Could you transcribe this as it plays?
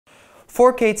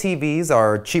4K TVs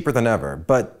are cheaper than ever,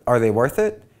 but are they worth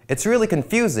it? It's really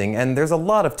confusing, and there's a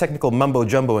lot of technical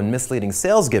mumbo-jumbo and misleading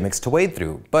sales gimmicks to wade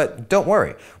through, but don't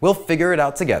worry, we'll figure it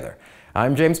out together.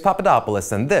 I'm James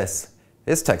Papadopoulos, and this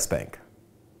is TechSpank.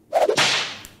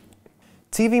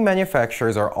 TV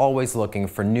manufacturers are always looking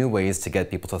for new ways to get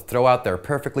people to throw out their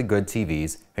perfectly good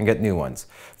TVs and get new ones.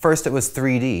 First it was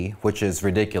 3D, which is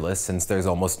ridiculous since there's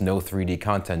almost no 3D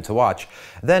content to watch.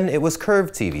 Then it was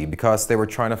curved TV because they were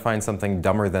trying to find something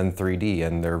dumber than 3D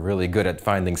and they're really good at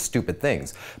finding stupid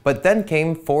things. But then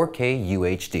came 4K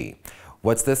UHD.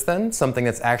 What's this then? Something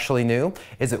that's actually new?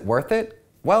 Is it worth it?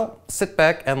 Well, sit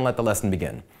back and let the lesson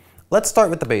begin. Let's start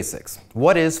with the basics.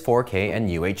 What is 4K and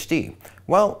UHD?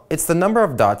 Well, it's the number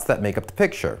of dots that make up the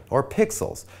picture, or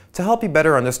pixels. To help you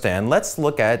better understand, let's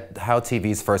look at how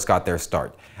TVs first got their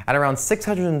start. At around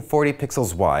 640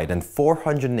 pixels wide and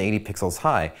 480 pixels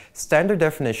high, standard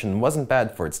definition wasn't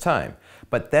bad for its time.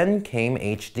 But then came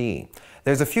HD.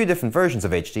 There's a few different versions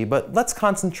of HD, but let's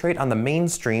concentrate on the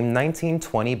mainstream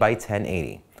 1920 by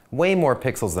 1080. Way more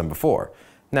pixels than before.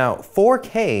 Now,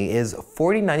 4K is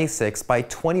 4096 by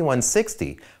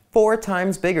 2160, 4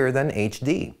 times bigger than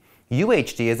HD.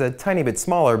 UHD is a tiny bit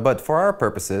smaller, but for our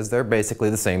purposes, they're basically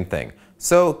the same thing.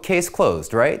 So, case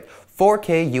closed, right?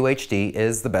 4K UHD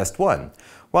is the best one.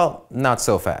 Well, not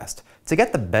so fast. To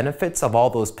get the benefits of all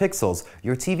those pixels,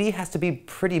 your TV has to be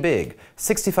pretty big,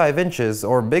 65 inches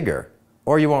or bigger.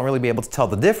 Or you won't really be able to tell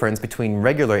the difference between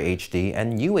regular HD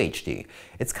and UHD.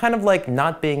 It's kind of like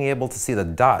not being able to see the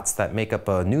dots that make up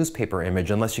a newspaper image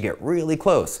unless you get really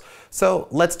close. So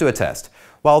let's do a test.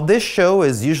 While this show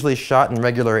is usually shot in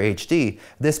regular HD,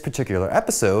 this particular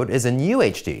episode is in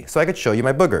UHD, so I could show you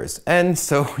my boogers, and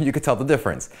so you could tell the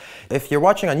difference. If you're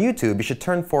watching on YouTube, you should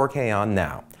turn 4K on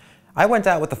now. I went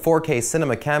out with a 4K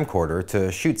cinema camcorder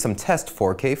to shoot some test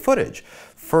 4K footage.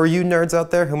 For you nerds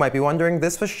out there who might be wondering,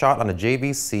 this was shot on a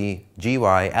JVC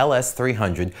GY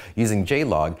LS300 using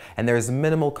JLog, and there's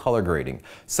minimal color grading.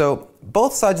 So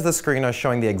both sides of the screen are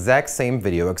showing the exact same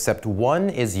video, except one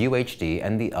is UHD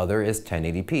and the other is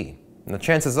 1080p. And the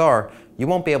chances are you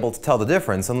won't be able to tell the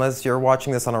difference unless you're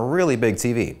watching this on a really big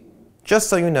TV. Just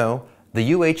so you know,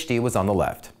 the UHD was on the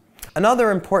left.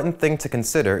 Another important thing to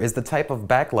consider is the type of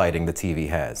backlighting the TV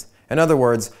has. In other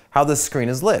words, how the screen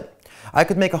is lit. I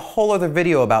could make a whole other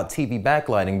video about TV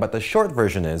backlighting, but the short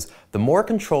version is, the more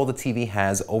control the TV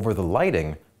has over the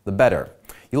lighting, the better.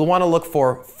 You'll want to look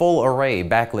for full array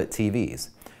backlit TVs.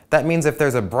 That means if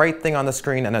there's a bright thing on the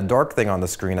screen and a dark thing on the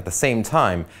screen at the same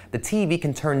time, the TV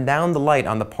can turn down the light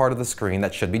on the part of the screen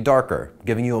that should be darker,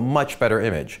 giving you a much better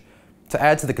image. To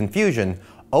add to the confusion,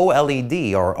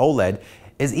 OLED or OLED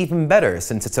is even better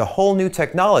since it's a whole new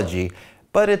technology,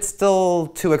 but it's still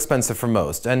too expensive for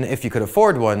most, and if you could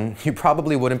afford one, you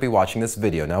probably wouldn't be watching this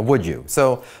video now, would you?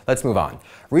 So let's move on.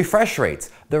 Refresh rates.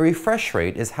 The refresh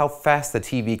rate is how fast the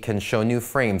TV can show new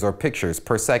frames or pictures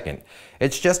per second.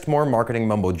 It's just more marketing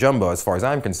mumbo-jumbo as far as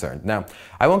I'm concerned. Now,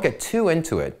 I won't get too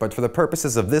into it, but for the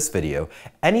purposes of this video,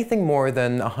 anything more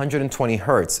than 120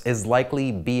 Hz is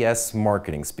likely BS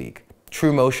marketing speak.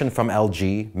 True Motion from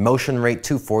LG, Motion Rate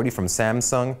 240 from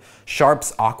Samsung,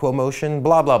 Sharp's Aqua Motion,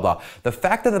 blah blah blah. The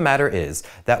fact of the matter is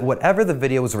that whatever the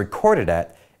video was recorded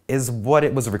at is what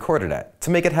it was recorded at. To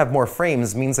make it have more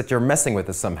frames means that you're messing with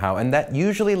it somehow, and that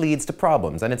usually leads to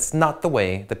problems, and it's not the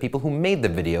way the people who made the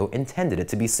video intended it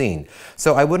to be seen.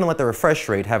 So I wouldn't let the refresh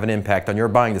rate have an impact on your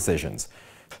buying decisions.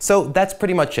 So that's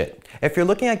pretty much it. If you're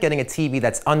looking at getting a TV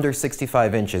that's under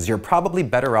 65 inches, you're probably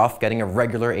better off getting a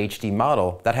regular HD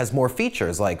model that has more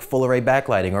features like full array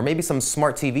backlighting or maybe some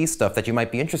smart TV stuff that you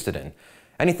might be interested in.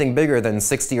 Anything bigger than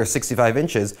 60 or 65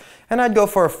 inches, and I'd go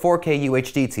for a 4K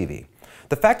UHD TV.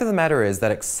 The fact of the matter is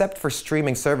that except for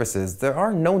streaming services, there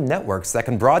are no networks that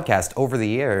can broadcast over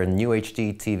the air in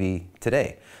UHD TV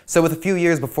today. So with a few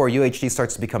years before UHD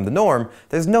starts to become the norm,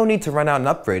 there's no need to run out and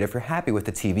upgrade if you're happy with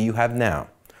the TV you have now.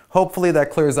 Hopefully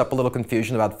that clears up a little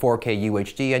confusion about 4K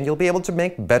UHD, and you'll be able to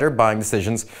make better buying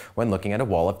decisions when looking at a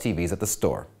wall of TVs at the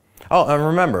store. Oh, and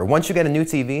remember, once you get a new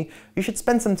TV, you should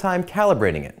spend some time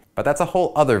calibrating it, but that's a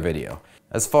whole other video.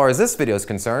 As far as this video is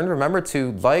concerned, remember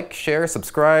to like, share,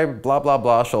 subscribe, blah blah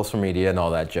blah, social media and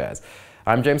all that jazz.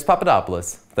 I'm James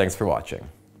Papadopoulos. Thanks for watching.